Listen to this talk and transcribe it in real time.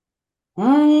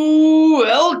Ooh,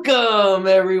 welcome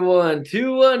everyone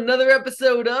to another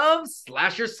episode of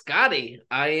Slasher Scotty.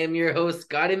 I am your host,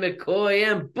 Scotty McCoy,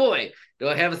 and boy, do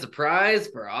I have a surprise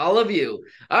for all of you.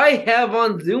 I have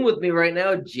on Zoom with me right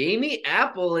now Jamie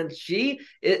Apple, and she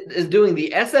is doing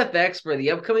the SFX for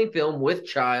the upcoming film With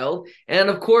Child. And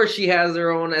of course, she has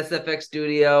her own SFX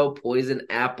studio, Poison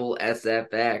Apple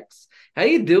SFX. How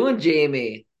you doing,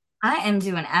 Jamie? I am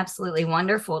doing absolutely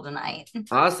wonderful tonight.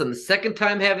 Awesome. The second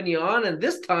time having you on, and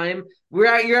this time you're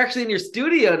actually in your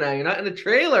studio now. You're not in a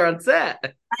trailer on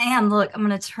set. I am. Look, I'm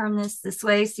going to turn this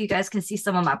way so you guys can see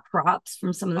some of my props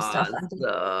from some of the stuff I did.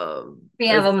 Awesome. We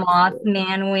have That's a so cool.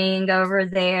 Mothman wing over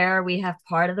there. We have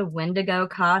part of the Wendigo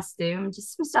costume,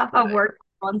 just some stuff I've Nice. worked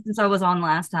on since I was on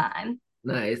last time.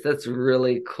 Nice. That's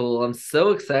really cool. I'm so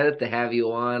excited to have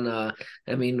you on.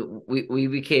 I mean, we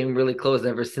became really close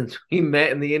ever since we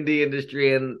met in the indie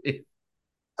industry, and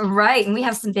Right. And we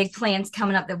have some big plans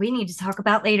coming up that we need to talk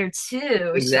about later too.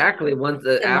 So exactly once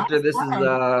the after last this is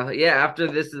one. after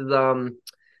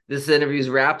this interview's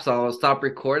wraps, I'll stop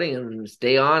recording and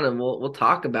stay on, and we'll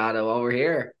talk about it while we're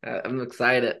here. I'm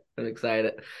excited. I'm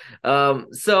excited.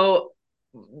 So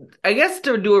I guess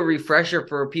to do a refresher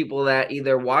for people that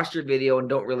either watched your video and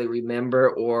don't really remember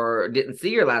or didn't see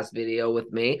your last video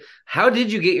with me, how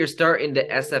did you get your start into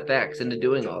SFX, into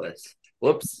doing all this?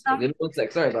 Whoops. Give me one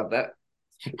sec. Sorry about that.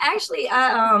 Actually,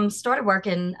 I started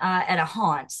working at a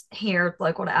haunt here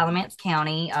local to Alamance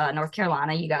County, North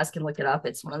Carolina. You guys can look it up.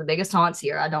 It's one of the biggest haunts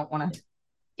here. I don't want to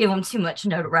give them too much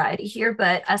notoriety here,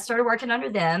 but I started working under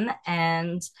them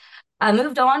and I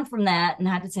moved on from that and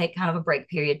had to take kind of a break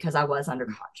period because I was under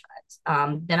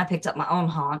contract. Then I picked up my own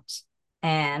haunt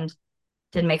and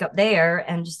did makeup there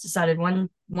and just decided one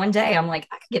day I'm like,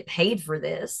 I could get paid for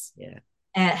this Yeah.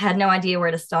 and had no idea where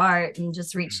to start and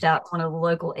just reached out to one of the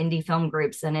local indie film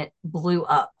groups and it blew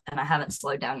up and I haven't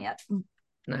slowed down yet.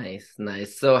 Nice,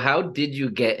 nice. So how did you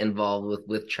get involved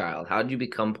with Child? How did you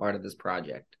become part of this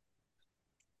project?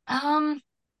 Um,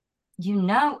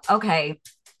 okay,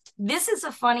 this is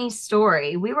a funny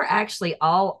story. We were actually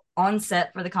all on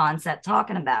set for the concept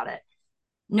talking about it.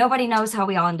 Nobody knows how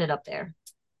we all ended up there.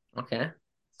 Okay.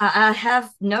 I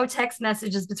have no text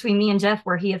messages between me and Jeff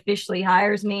where he officially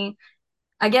hires me.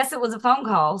 I guess it was a phone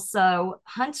call. So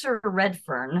Hunter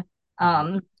Redfern, Mhm.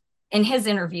 um, in his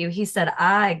interview, he said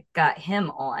I got him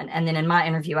on, and then in my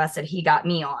interview, I said he got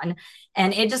me on,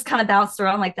 and it just kind of bounced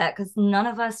around like that because none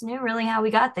of us knew really how we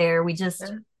got there. We just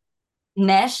Yeah.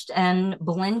 meshed and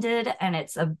blended, and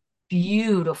it's a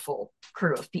beautiful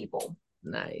crew of people.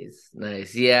 Nice,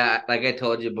 nice. Yeah, like I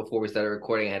told you before we started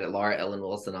recording, I had Laura Ellen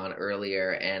Wilson on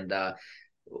earlier, and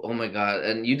oh my God,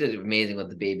 and you did amazing with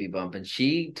the baby bump. And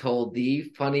she told the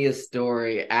funniest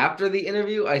story after the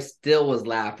interview. I still was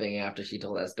laughing after she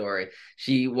told that story.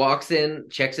 She walks in,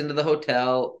 checks into the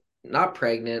hotel, not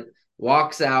pregnant,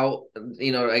 walks out,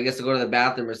 I guess to go to the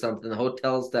bathroom or something. The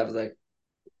hotel staff is like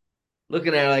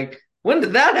looking at her like, when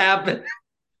did that happen?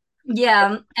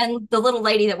 Yeah, and the little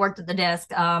lady that worked at the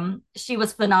desk, she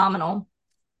was phenomenal.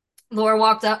 Laura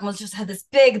walked up and was just had this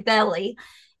big belly.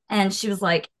 And she was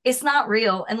like, it's not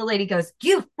real. And the lady goes,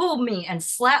 you fooled me, and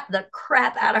slapped the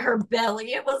crap out of her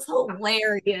belly. It was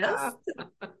hilarious.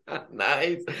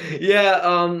 Nice.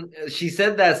 Yeah, she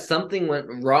said that something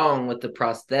went wrong with the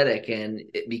prosthetic, and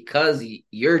because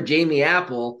you're Jamie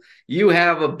Apple, you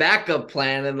have a backup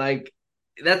plan, and like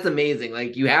that's amazing.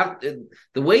 Like the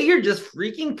way you're just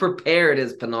freaking prepared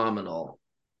is phenomenal.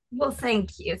 Well,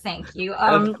 thank you. Thank you.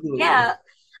 Absolutely. Yeah,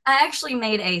 I actually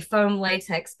made a foam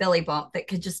latex belly bump that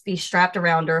could just be strapped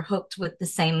around or hooked with the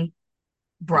same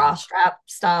bra strap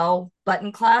style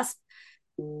button clasp.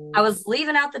 I was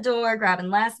leaving out the door,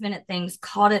 grabbing last minute things,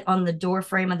 caught it on the door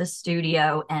frame of the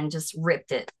studio, and just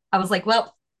ripped it. I was like,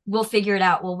 well, we'll figure it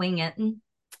out. We'll wing it. And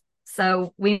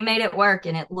so we made it work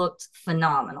and it looked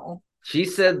phenomenal. She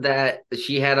said that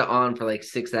she had it on for like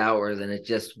 6 hours and it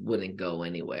just wouldn't go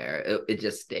anywhere. It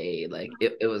just stayed. Like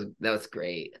it was that was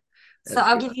great. So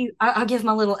That's great. I'll give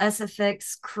my little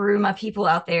SFX crew, my people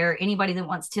out there, anybody that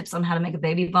wants tips on how to make a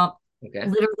baby bump. Okay.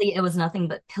 Literally, it was nothing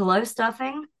but pillow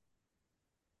stuffing,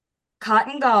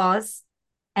 cotton gauze,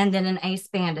 and then an ace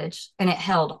bandage, and it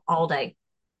held all day.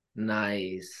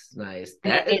 Nice, nice.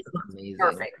 And That is it was amazing.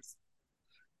 perfect.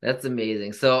 That's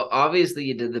amazing. So obviously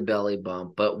you did the belly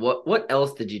bump, but what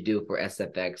else did you do for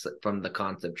SFX from the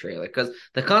concept trailer? Because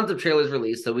the concept trailer is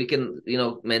released, so we can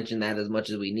mention that as much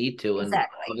as we need to. And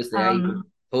Exactly. obviously I even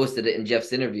posted it in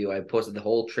Jeff's interview. I posted the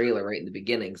whole trailer right in the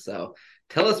beginning. So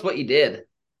tell us what you did.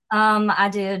 I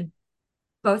did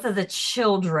both of the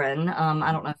children.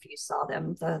 I don't know if you saw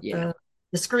them, Yeah.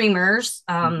 the screamers.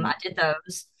 Mhm. I did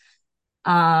those.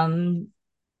 Um,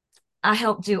 I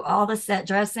helped do all the set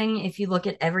dressing. If you look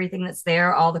at everything that's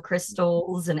there, all the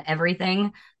crystals and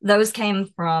everything, those came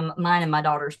from mine and my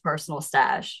daughter's personal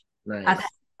stash. I packed Nice.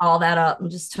 all that up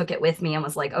and just took it with me and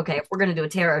was like, okay, if we're going to do a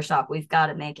tarot shop, we've got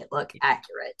to make it look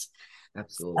accurate.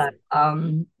 So,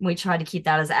 Absolutely. we tried to keep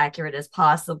that as accurate as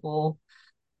possible.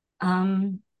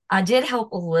 Um, I did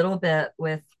help a little bit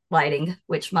with lighting,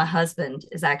 which my husband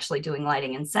is actually doing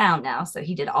lighting and sound now. So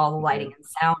he did all the lighting Okay. and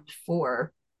sound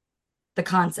for the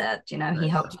concept. He Nice.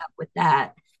 helped out with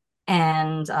that.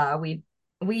 And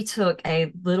we took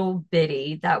a little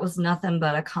bitty that was nothing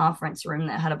but a conference room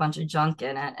that had a bunch of junk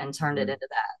in it and turned it Mhm. into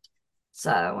that.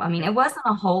 So, I mean, Okay. it wasn't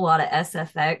a whole lot of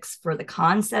SFX for the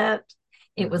concept.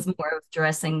 It Mhm. was more of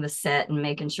dressing the set and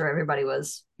making sure everybody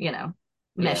was, Yeah.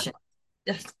 meshing.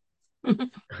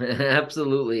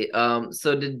 Absolutely.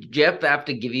 So did Jeff have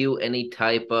to give you any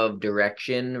type of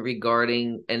direction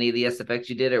regarding any of the SFX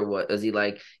you did, or what? Was he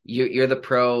like, you're the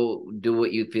pro, do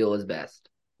what you feel is best?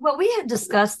 Well, we had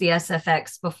discussed the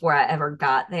SFX before I ever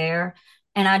got there,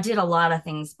 and I did a lot of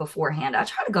things beforehand. I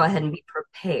try to go ahead and be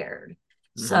prepared.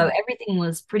 So Hmm. everything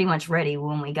was pretty much ready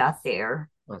when we got there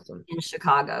Awesome. in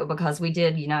Chicago because we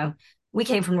did, we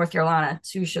came from North Carolina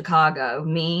to Chicago.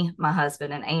 Me, my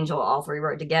husband, and Angel all three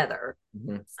rode together.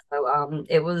 Hmm. So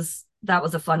that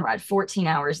was a fun ride. 14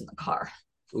 hours in the car.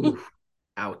 Oof.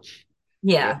 Ouch.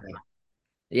 Yeah.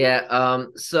 Yeah. Yeah.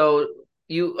 So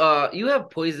you have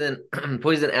Poison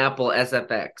Poison Apple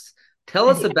SFX. Tell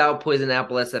I us do. about Poison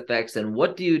Apple SFX and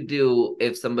what do you do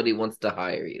if somebody wants to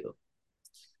hire you?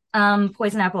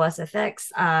 Poison Apple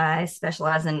SFX. I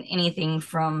specialize in anything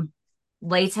from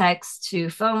latex to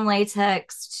foam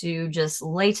latex to just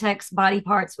latex body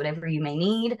parts, whatever you may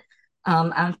need.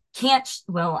 I can't,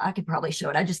 well, I could probably show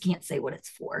it. I just can't say what it's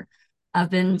for. I've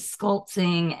been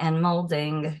sculpting and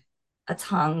molding a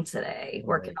tongue today,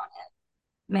 working Oh, on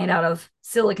it, made out of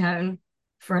silicone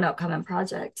for an upcoming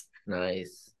project.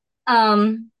 nice.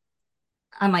 Um,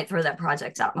 I might throw that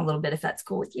project out in a little bit if that's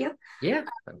cool with you. Yeah,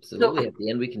 So absolutely. At the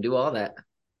end, we can do all that.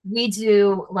 we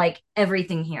do like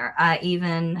everything here. I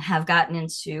even have gotten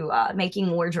into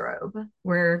making wardrobe.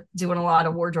 We're doing a lot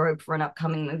of wardrobe for an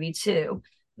upcoming movie too.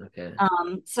 Okay.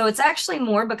 So it's actually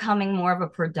more becoming more of a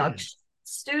production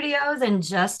studio than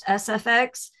just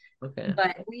SFX. Okay.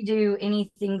 But we do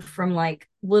anything from like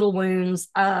little wounds,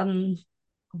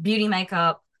 beauty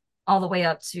makeup, all the way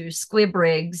up to squib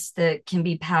rigs that can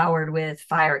be powered with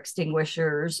fire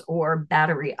extinguishers or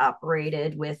battery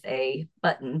operated with a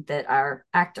button that our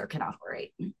actor can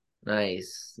operate.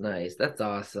 Nice, nice. That's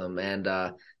awesome. And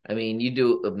I mean, you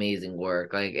do amazing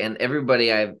work. Like, and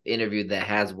everybody I've interviewed that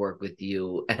has worked with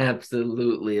you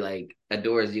absolutely like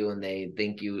adores you and they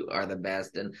think you are the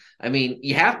best. And I mean,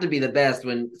 you have to be the best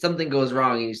when something goes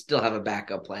wrong and you still have a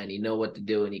backup plan. You know what to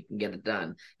do and you can get it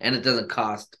done. And it doesn't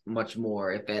cost much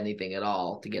more, if anything at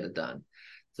all, to get it done.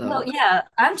 Well, So, yeah,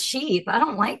 I'm cheap. I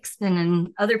don't like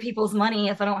spending other people's money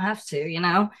if I don't have to,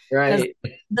 because right.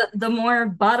 the more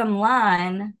bottom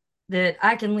line that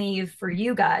I can leave for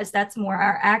you guys, that's more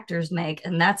our actors make,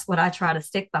 and that's what I try to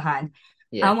stick behind. I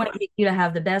Yeah. want to get you to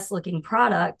have the best looking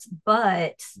product,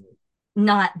 but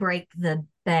not break the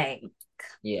bank.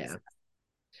 Yeah.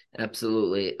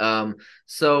 Absolutely.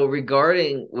 So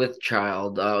regarding with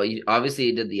Child, obviously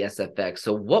you did the SFX.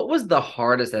 So what was the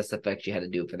hardest SFX you had to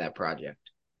do for that project?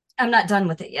 I'm not done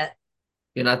with it yet.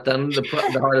 You're not done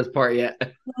the hardest part yet.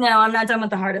 No, I'm not done with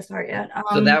the hardest part yet.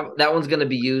 So that one's going to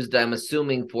be used, I'm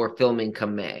assuming, for filming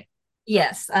come May.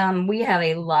 Yes, we have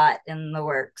a lot in the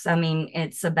works. I mean,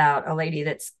 it's about a lady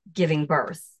that's giving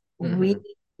birth. We Hmm.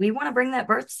 we want to bring that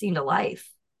birth scene to life.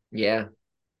 Yeah.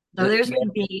 So there's Yeah. going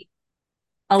to be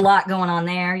a lot going on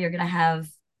there. You're going to have,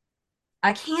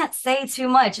 I can't say too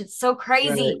much. It's so Right.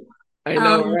 crazy. I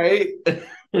know, Um, right?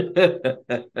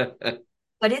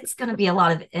 but it's going to be a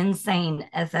lot of insane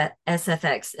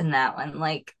SFX in that one.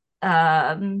 Like,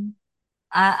 um,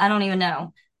 I don't even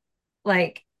know.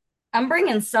 Like, I'm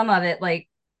bringing some of it. Like,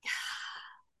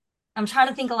 I'm trying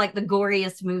to think of like the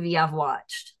goriest movie I've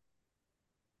watched.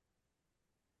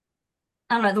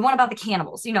 I don't know, the one about the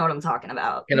cannibals. You know what I'm talking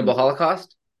about. Cannibal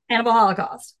Holocaust? Cannibal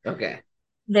Holocaust. Okay.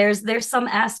 There's some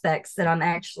aspects that I'm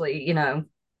actually,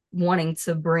 wanting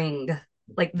to bring,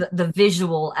 like the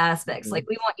visual aspects. Like Mhm.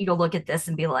 we want you to look at this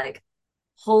and be like,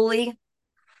 holy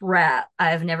crap, I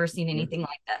have never seen Mhm. anything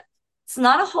like that. It's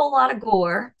not a whole lot of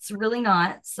gore. It's really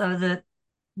not. So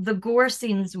the gore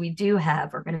scenes we do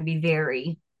have are going to be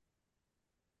very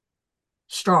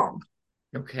strong,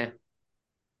 Okay.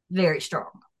 very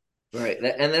strong. Right,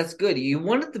 and that's good. You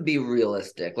want it to be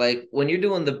realistic. Like when you're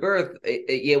doing the birth,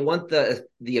 you want the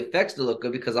effects to look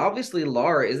good because obviously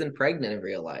Laura isn't pregnant in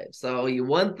real life. So you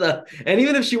want the, and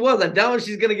even if she was, I doubt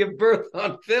she's gonna give birth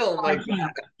on film. Oh, I Like,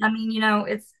 can't. I mean,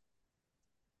 it's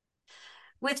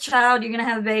with child, you're gonna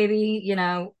have a baby,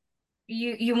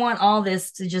 you want all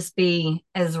this to just be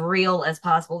as real as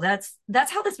possible. That's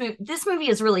how this movie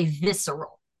is really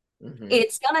visceral. mhm.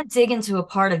 It's gonna dig into a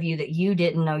part of you that you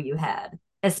didn't know you had,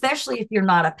 especially if you're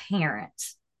not a parent.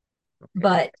 Okay.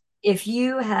 But if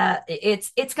you have,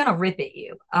 it's gonna rip at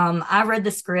you. I read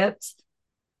the script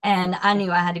and I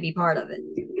knew I had to be part of it.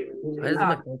 Why does Uh,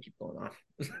 my phone keep going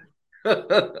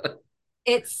off?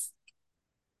 it's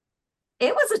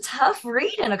it was a tough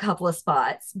read in a couple of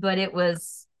spots, but it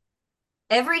was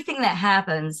everything that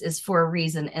happens is for a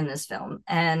reason in this film.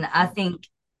 And I think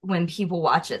when people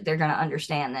watch it, they're going to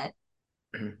understand that,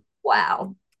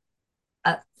 wow,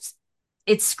 uh,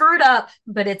 it's screwed up,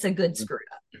 but it's a good screwed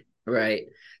up. Right.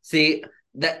 See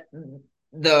that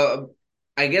the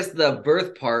I guess the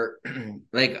birth part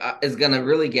like is gonna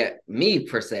really get me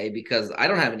per se because I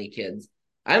don't have any kids.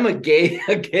 I'm a gay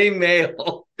a gay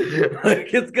male.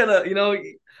 Like it's gonna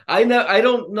I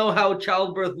don't know how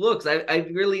childbirth looks. I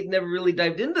really never really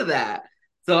dived into that.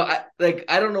 So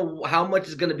I don't know how much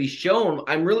is gonna be shown.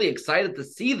 I'm really excited to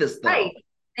see this though. Right.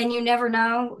 And you never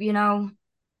know,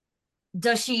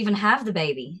 does she even have the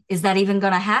baby? Is that even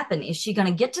going to happen? Is she going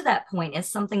to get to that point? Is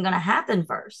something going to happen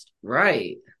first?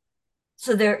 Right.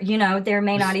 So there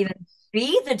may not even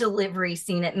be the delivery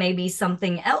scene. It may be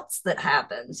something else that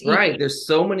happens. Right. There's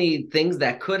so many things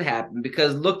that could happen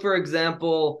because look, for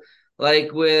example,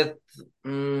 like with,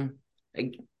 I,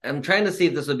 I'm trying to see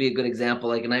if this would be a good example,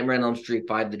 like in Nightmare on Elm Street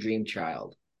 5, The Dream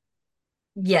Child.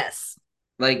 Yes.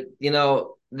 Like,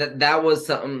 that was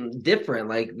something different.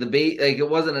 Like like it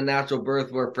wasn't a natural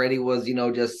birth where Freddy was,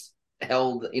 just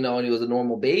held, and he was a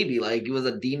normal baby. Like it was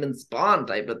a demon spawn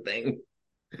type of thing.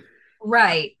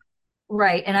 Right.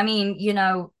 Right. And I mean,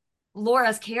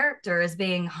 Laura's character is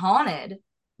being haunted.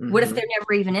 What if there Hmm.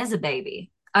 never even is a baby?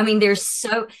 I mean,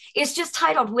 it's just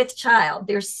titled With Child.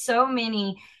 There's so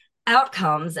many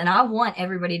outcomes, and I want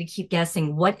everybody to keep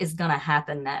guessing what is going to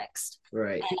happen next.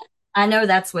 Right. And I know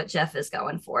that's what Jeff is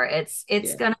going for. It's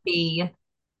Yeah. going to be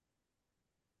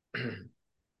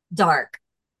dark.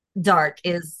 Dark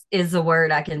is a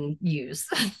word I can use.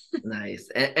 Nice.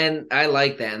 And I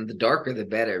like that. And the darker the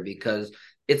better because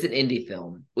it's an indie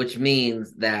film, which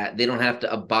means that they don't have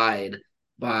to abide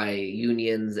by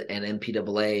unions and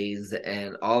MPAAs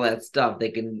and all that stuff.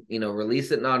 They can,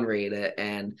 release it non-rated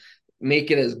and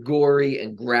make it as gory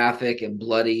and graphic and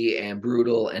bloody and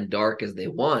brutal and dark as they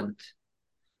want.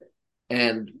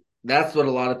 And that's what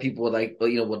a lot of people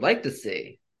would like to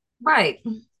see. Right.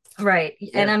 Right.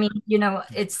 And Yeah. I mean,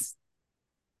 it's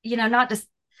not just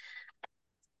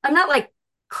I'm not like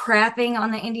crapping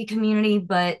on the indie community,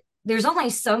 but there's only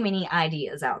so many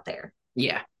ideas out there.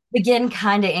 Yeah. Begin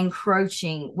kind of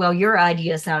encroaching. Well, your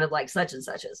idea sounded like such and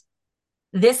such as.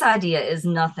 This idea is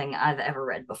nothing I've ever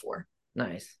read before.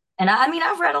 Nice. And I mean,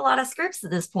 I've read a lot of scripts at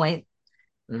this point.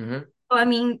 Mm-hmm. So, I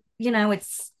mean,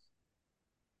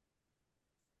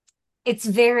 it's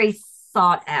very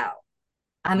thought out.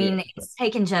 I Yeah. mean, it's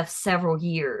taken Jeff several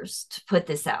years to put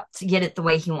this out, to get it the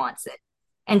way he wants it,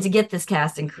 and to get this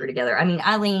cast and crew together. I mean,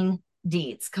 Eileen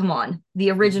Dietz, come on, the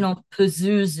original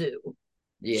Pazuzu.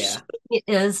 She Yeah.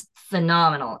 is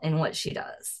phenomenal in what she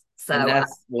does. So And that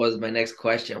was my next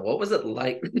question. What was it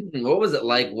like? What was it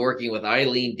like working with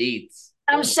Eileen Dietz?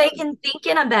 I'm Oh. shaking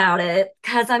thinking about it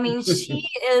because I mean, she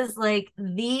is like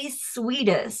the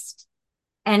sweetest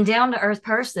and down to earth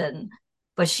person,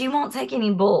 but she won't take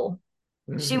any bull.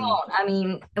 She Mhm. won't. I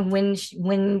mean, when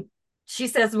she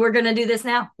says we're gonna do this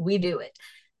now, we do it.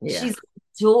 Yeah. She's an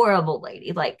adorable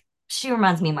lady. Like she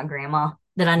reminds me of my grandma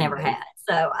that I never Nice. had.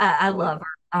 So I Oh, love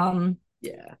her.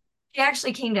 yeah. She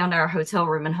actually came down to our hotel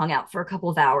room and hung out for a couple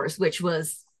of hours, which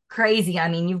was crazy. I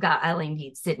mean, you've got Eileen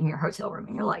Dietz sitting in your hotel room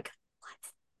and you're like,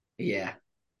 Yeah.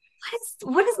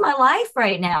 what is my life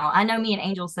right now? I know me and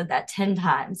Angel said that 10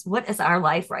 times. What is our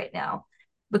life right now?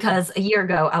 Because a year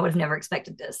ago, I would have never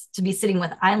expected this to be sitting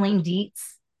with Eileen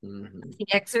Dietz, Hmm. the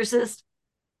exorcist.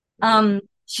 Yeah.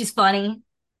 She's funny,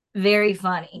 very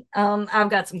funny. I've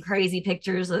got some crazy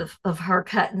pictures of her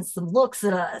cutting some looks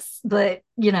at us, but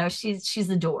she's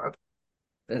adorable.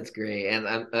 That's great. And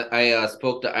I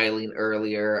spoke to Eileen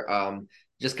earlier,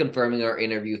 just confirming our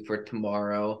interview for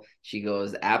tomorrow. She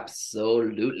goes,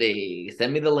 absolutely.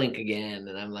 Send me the link again.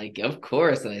 And I'm like, of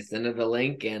course. And I send her the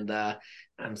link and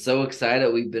I'm so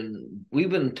excited. We've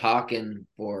been talking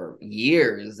for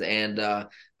years and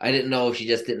I didn't know if she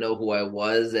just didn't know who I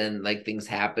was, and like things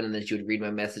happen, and then she would read my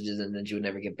messages, and then she would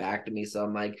never get back to me. So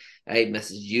I'm like, I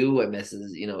messaged you, I messaged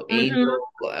Mhm. Angel,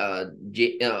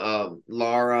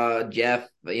 Laura, Jeff.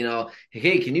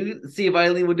 Hey, can you see if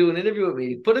Eileen would do an interview with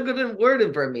me? Put a good word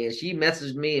in for me, and she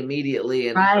messaged me immediately,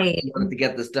 and Right. wanted to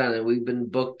get this done, and we've been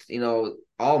booked.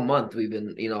 All month we've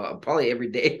been, probably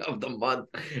every day of the month.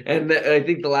 And I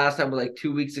think the last time was like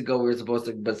 2 weeks ago. We were supposed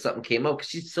to, but something came up because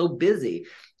she's so busy.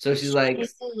 So she's like,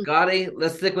 Scotty,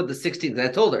 let's stick with the 16th. I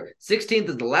told her 16th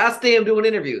is the last day I'm doing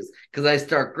interviews because I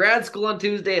start grad school on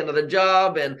Tuesday, another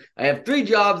job, and I have 3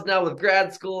 jobs now with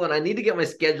grad school, and I need to get my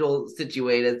schedule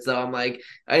situated. So I'm like,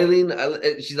 Eileen,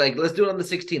 she's like, let's do it on the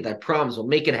 16th. I promise we'll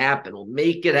make it happen. We'll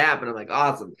make it happen. I'm like,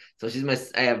 awesome. So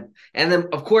and then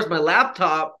of course my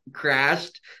laptop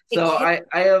crashed. It So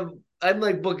killed. I'm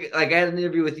like booking, like I had an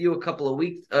interview with you a couple of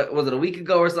weeks, was it a week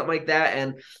ago or something like that?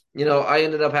 And I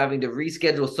ended up having to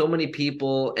reschedule so many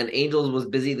people, and Angels was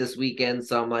busy this weekend.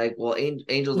 So I'm like, well,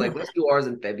 Angel's like, let's do ours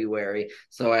in February.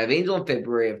 So I have Angel in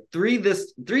February. I have three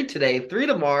today, 3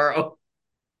 tomorrow.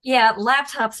 Yeah,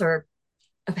 laptops are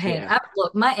a pain. Yeah.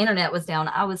 Look, my internet was down.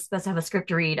 I was supposed to have a script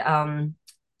to read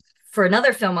for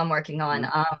another film I'm working on.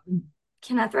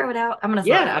 Can I throw it out? I'm gonna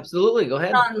throw Yeah, it out. absolutely. Go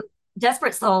ahead.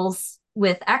 Desperate Souls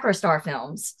with Acrostar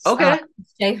Films. Okay.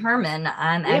 Jay Herman.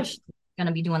 I'm Yeah. actually going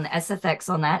to be doing the SFX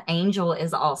on that. Angel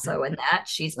is also in that.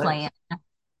 She's Nice. playing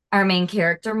our main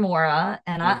character, Mora,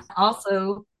 and I Nice.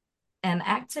 also am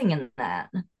acting in that.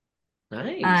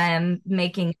 Nice. I'm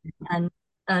making an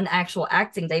actual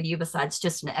acting debut besides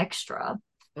just an extra.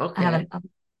 I have Okay.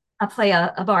 I play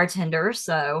a bartender,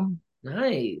 so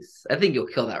Nice. I think you'll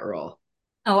kill that role.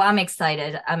 oh, I'm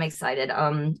excited. I'm excited.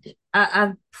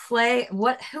 I play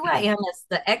what who I am is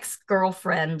the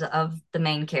ex-girlfriend of the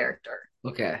main character.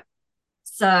 Okay.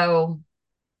 So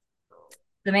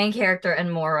the main character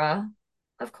and Mora,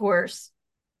 of course,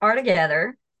 are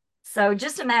together. So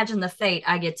just imagine the fate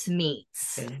I get to meet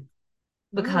Okay. All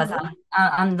because right.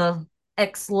 I'm the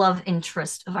ex love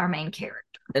interest of our main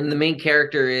character. And the main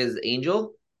character is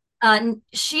Angel?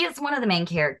 She is one of the main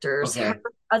characters. Her Okay.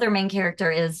 other main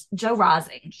character is Joe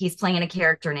Rising. He's playing a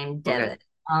character named Okay. Devin.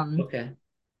 Um, Okay.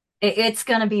 it's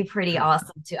going to be pretty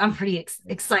awesome too. I'm pretty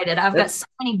excited. I've got That's so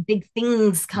many big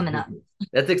things coming up.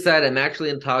 that's exciting. I'm actually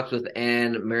in talks with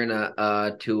Anne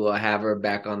Myrna to have her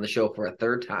back on the show for a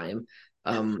third time.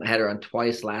 I had her on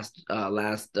twice last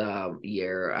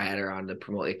year. I had her on to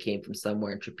promote It Came From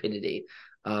Somewhere, Intrepidity.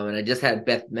 And I just had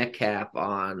Beth Metcalf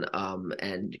on,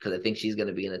 and because I think she's going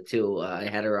to be in it too. I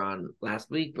had her on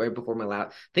last week, right before my lap.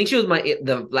 I think she was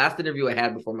the last interview I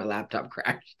had before my laptop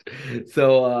crashed.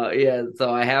 So yeah,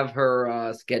 so I have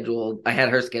her scheduled. I had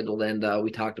her scheduled, and we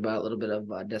talked about a little bit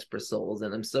of Desperate Souls,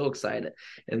 and I'm so excited.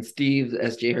 And Steve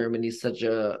S.J. Herman, he's such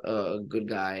a good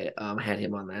guy. I had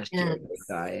him on last year, great Yes.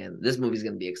 guy, and this movie's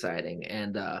going to be exciting.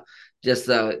 And just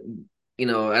I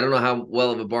don't know how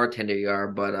well of a bartender you are,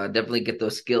 but definitely get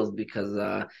those skills because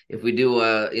if we do,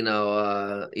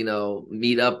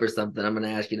 meet up or something, I'm going to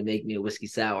ask you to make me a whiskey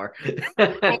sour.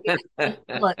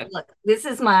 Look, this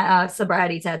is my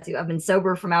sobriety tattoo. I've been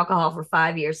sober from alcohol for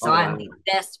 5 years, so Oh I'm wow, the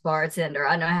best bartender.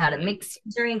 I know how to mix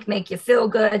your drink, make you feel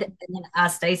good, and then I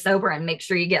stay sober and make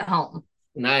sure you get home.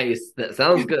 nice. That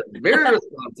sounds good. Very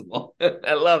responsible.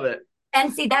 I love it.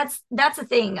 And see, that's the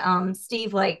thing.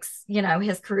 Steve likes,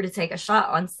 his crew to take a shot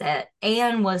on set.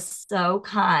 Anne was so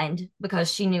kind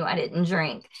because she knew I didn't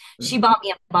drink. She bought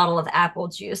me a bottle of apple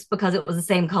juice because it was the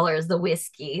same color as the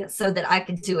whiskey, so that I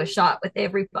could do a shot with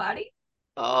everybody.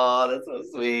 Oh, that's so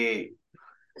sweet.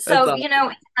 That's So,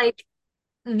 awesome. like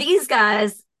these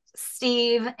guys,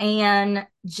 Steve and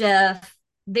Jeff,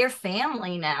 they're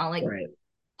family now. Like, Right.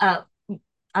 uh,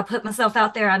 I put myself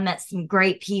out there. I met some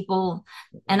great people,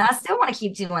 and I still want to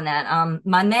keep doing that.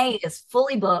 My May is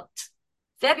fully booked.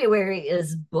 February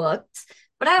is booked,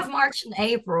 but I have March and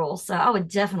April, so I would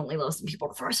definitely love some people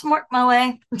to first work my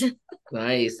way.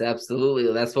 Nice.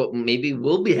 Absolutely. That's what maybe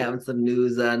we'll be having some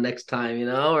news next time,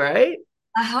 right?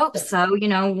 I hope so.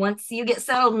 Once you get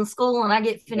settled in school and I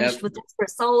get finished Yep. with Desperate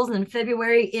Souls in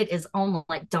February, it is on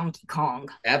like Donkey Kong.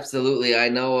 Absolutely. I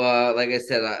know, like I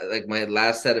said, like my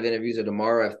last set of interviews are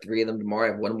tomorrow. I have 3 of them tomorrow.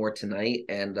 I have one more tonight.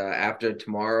 And after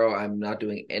tomorrow, I'm not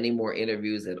doing any more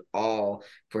interviews at all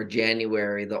for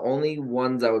January. The only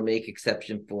ones I would make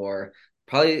exception for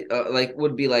probably like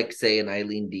would be like, say, an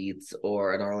Eileen Dietz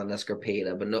or an Arlen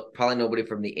Escarpeta, but probably nobody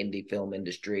from the indie film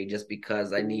industry just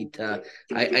because I need to.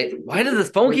 Why does this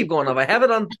phone keep going off? I have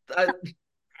it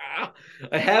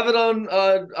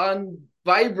on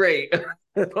vibrate.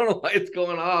 I don't know why it's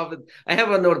going off. I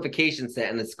have a notification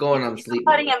set and it's going on sleep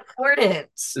Somebody mode. important.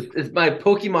 It's my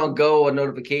Pokemon Go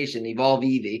notification, Evolve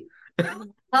Eevee.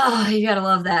 Oh, you gotta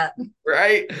love that.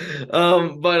 Right.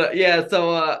 But yeah,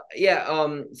 so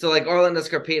like Orlando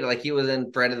Scarpetta, like he was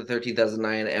in Friday the 13th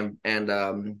 2009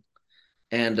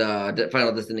 and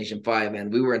Final Destination 5,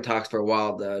 and we were in talks for a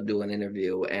while to do an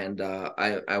interview, and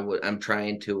I'm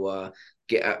trying to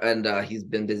get, and he's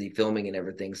been busy filming and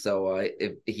everything, so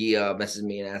if he messaged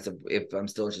me and asked if I'm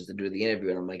still interested to do the interview,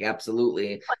 and I'm like,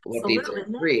 absolutely, what dates are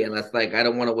Absolutely. free? And that's like, I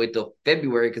don't want to wait till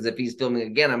February, because if he's filming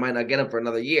again, I might not get him for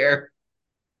another year.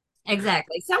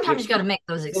 Exactly. Sometimes you got to make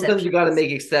those Sometimes you exceptions. got to make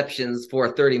exceptions for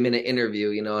a 30-minute interview,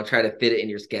 and try to fit it in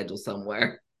your schedule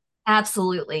somewhere.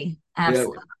 Absolutely. Yeah.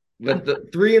 Absolutely. But the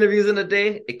 3 interviews in a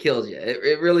day, it kills you.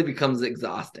 It really becomes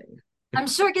exhausting. I'm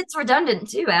sure it gets redundant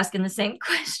too, asking the same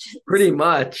questions. Pretty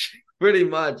much. Pretty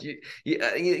much.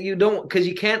 You don't, because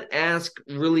you can't ask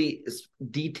really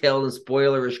detailed and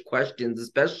spoilerish questions,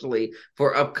 especially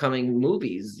for upcoming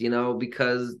movies,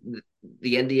 because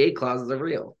the NDA clauses are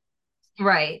real.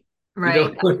 Right. You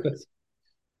Right. don't.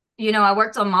 I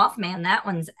worked on Mothman. That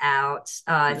one's out.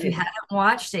 If you Nice. haven't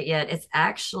watched it yet, it's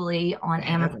actually on I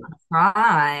Amazon haven't.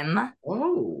 Prime.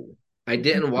 Oh, I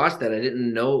didn't watch that. I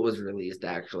didn't know it was released,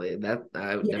 actually. That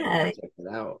I would definitely Yeah, check it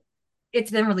out.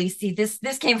 it's been released. See, this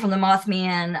came from the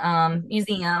Mothman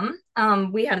Museum.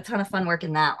 We had a ton of fun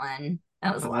working that one.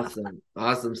 That was a lot of fun. Awesome.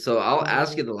 Awesome. So I'll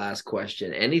ask you the last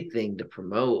question. Anything to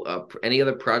promote? Any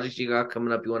other projects you got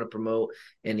coming up you want to promote?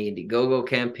 Any Indiegogo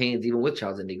campaigns, even with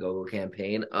Child's Indiegogo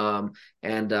campaign,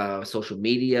 and social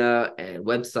media and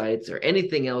websites or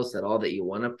anything else at all that you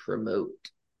want to promote?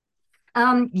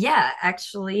 Yeah,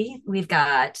 actually, we've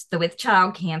got the With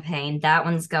Child campaign. That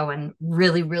one's going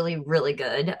really, really, really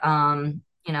good.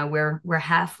 We're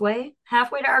halfway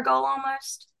to our goal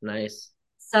almost. Nice.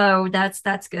 So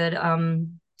that's good.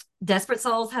 Desperate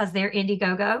Souls has their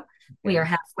Indiegogo. We are Okay.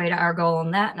 halfway to our goal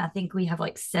on that, and I think we have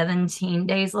like 17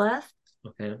 days left.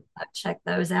 Okay. Check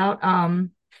those out.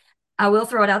 I will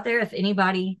throw it out there if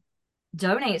anybody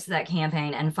donates to that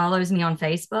campaign and follows me on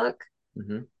Facebook,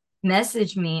 Hmm.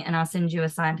 message me and I'll send you a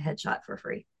signed headshot for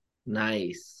free.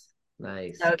 Nice.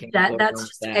 Nice. So Can't that go wrong that's with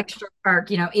just that. extra perk.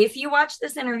 If you watch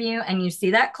this interview and you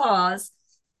see that clause,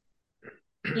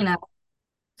 you know,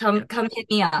 come hit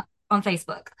me up on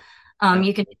Facebook.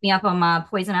 You can hit me up on my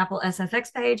Poison Apple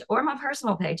SFX page or my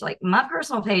personal page. Like my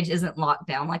personal page isn't locked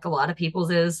down like a lot of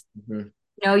people's is. Mhm.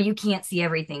 No, you can't see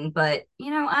everything, but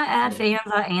I add Yeah.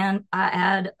 fans, I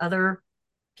add other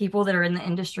people that are in the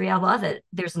industry. I love it.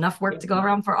 There's enough work to go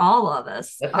around for all of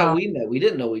us. That's how we met. We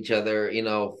didn't know each other,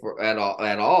 for at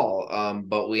all.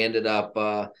 But we ended up,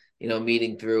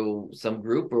 meeting through some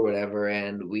group or whatever,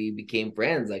 and we became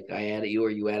friends. Like I added you or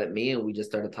you added me, and we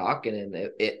just started talking, and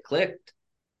it clicked.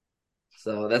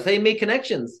 So that's how you make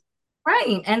connections.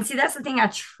 Right. And see, that's the thing. I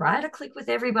try to click with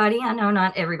everybody. I know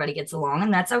not everybody gets along,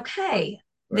 and that's okay.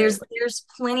 Right. There's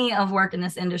plenty of work in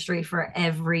this industry for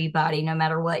everybody, no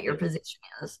matter what your Yeah. position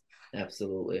is.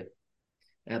 Absolutely.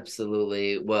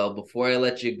 Absolutely. Well, before I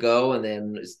let you go, and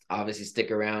then obviously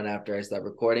stick around after I start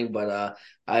recording, but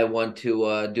I want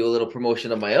to do a little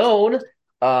promotion of my own.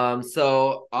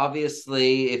 So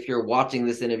obviously, if you're watching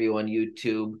this interview on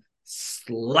YouTube,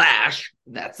 slash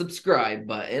that subscribe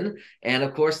button, and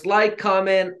of course, like,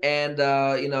 comment, and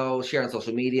share on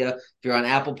social media. If you're on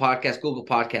Apple Podcasts, Google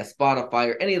Podcasts, Spotify,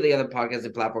 or any of the other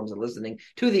podcasting platforms and listening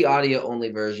to the audio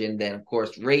only version, then of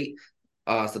course rate,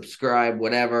 subscribe,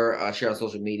 whatever, share on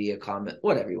social media, comment,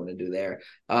 whatever you want to do there.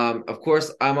 Of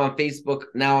course, I'm on Facebook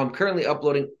now. I'm currently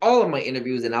uploading all of my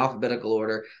interviews in alphabetical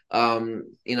order. 5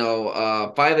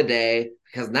 a day,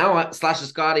 because now Slash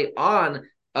Scotty on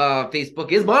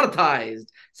Facebook is monetized.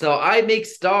 So I make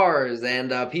stars,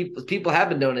 and people have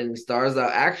been donating stars.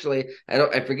 Actually, I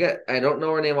don't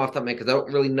know her name off the top of my head because I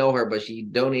don't really know her, but she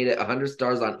donated 100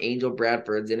 stars on Angel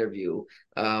Bradford's interview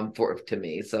to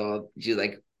me. So she's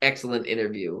like, excellent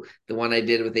interview, the one I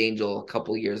did with Angel a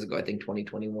couple years ago, I think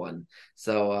 2021.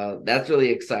 So that's really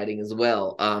exciting as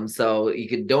well. So you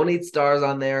can donate stars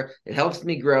on there. It helps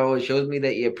me grow. It shows me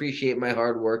that you appreciate my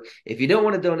hard work. If you don't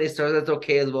want to donate stars, that's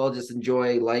okay as well. Just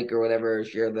enjoy, like, or whatever,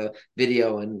 share the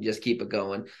video, and just keep it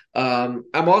going. I'm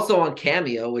also on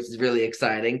Cameo, which is really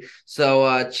exciting.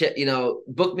 So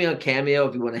book me on Cameo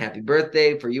if you want a happy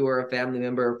birthday for you or a family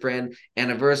member or friend,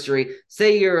 anniversary.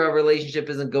 Say your relationship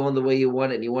isn't going the way you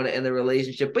want it and you want to end the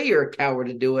relationship, but you're a coward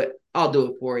to do it. I'll do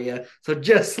it for you. So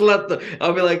just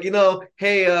I'll be like,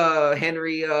 hey,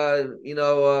 Henry,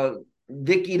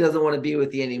 Vicky doesn't want to be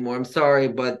with you anymore. I'm sorry,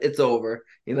 but it's over.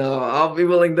 I'll be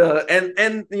willing to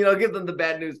and give them the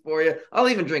bad news for you. I'll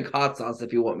even drink hot sauce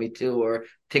if you want me to, or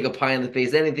take a pie in the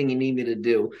face. Anything you need me to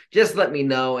do, just let me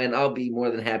know, and I'll be more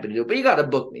than happy to do it. But you got to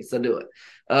book me, so do it.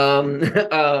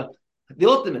 The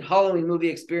Ultimate Halloween Movie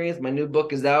Experience. My new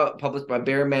book is out, published by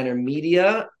Bear Manor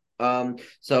Media.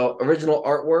 So original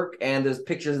artwork, and there's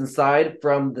pictures inside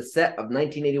from the set of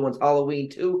 1981's Halloween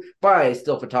 2 by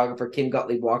still photographer Kim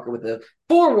Gottlieb Walker, with a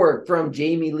foreword from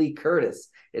Jamie Lee Curtis.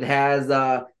 It has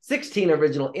 16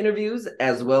 original interviews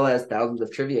as well as thousands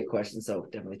of trivia questions, so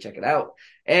definitely check it out.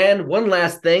 And one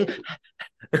last thing.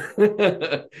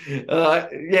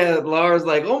 Laura's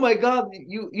like, oh my God,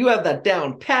 you have that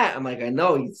down pat. I'm like, I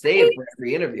know, you say it for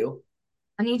every interview.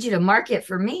 I need you to mark it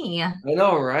for me. I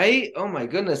know, right? Oh my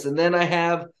goodness. And then I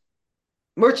have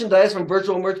merchandise from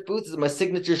Virtual Merch Booths. This is my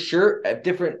signature shirt. I have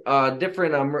different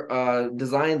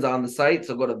designs on the site.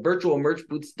 So go to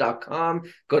virtualmerchbooths.com,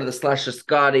 go to the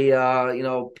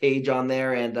 /Scotty page on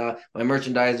there, and my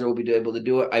merchandiser will be able to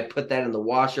do it. I put that in the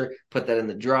washer, put that in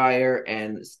the dryer,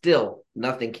 and still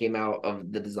nothing came out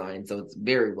of the design. So it's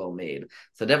very well made.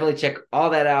 So definitely check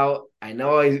all that out. I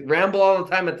know I ramble all the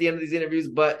time at the end of these interviews,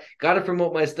 but got to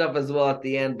promote my stuff as well at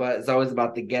the end. But it's always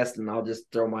about the guest, and I'll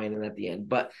just throw mine in at the end.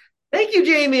 But thank you,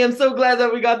 Jamie. I'm so glad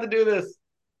that we got to do this.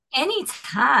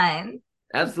 Anytime.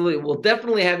 Absolutely. We'll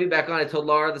definitely have you back on. I told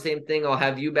Laura the same thing. I'll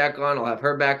have you back on. I'll have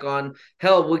her back on.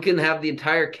 Hell, we can have the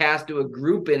entire cast do a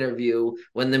group interview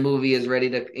when the movie is ready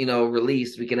to,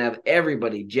 release. We can have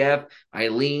everybody, Jeff,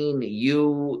 Eileen,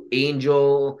 you,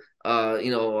 Angel,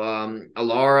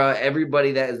 Alara,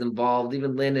 everybody that is involved,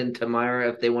 even Lynn and Tamara,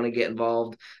 if they want to get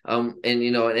involved, and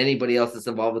anybody else that's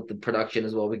involved with the production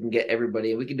as well. We can get everybody,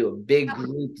 and we can do a big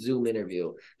group Zoom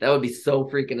interview. That would be so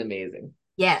freaking amazing.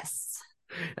 Yes.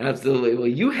 Absolutely. Well,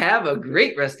 you have a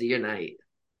great rest of your night.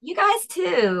 You guys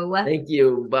too. Thank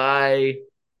you. Bye.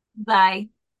 Bye.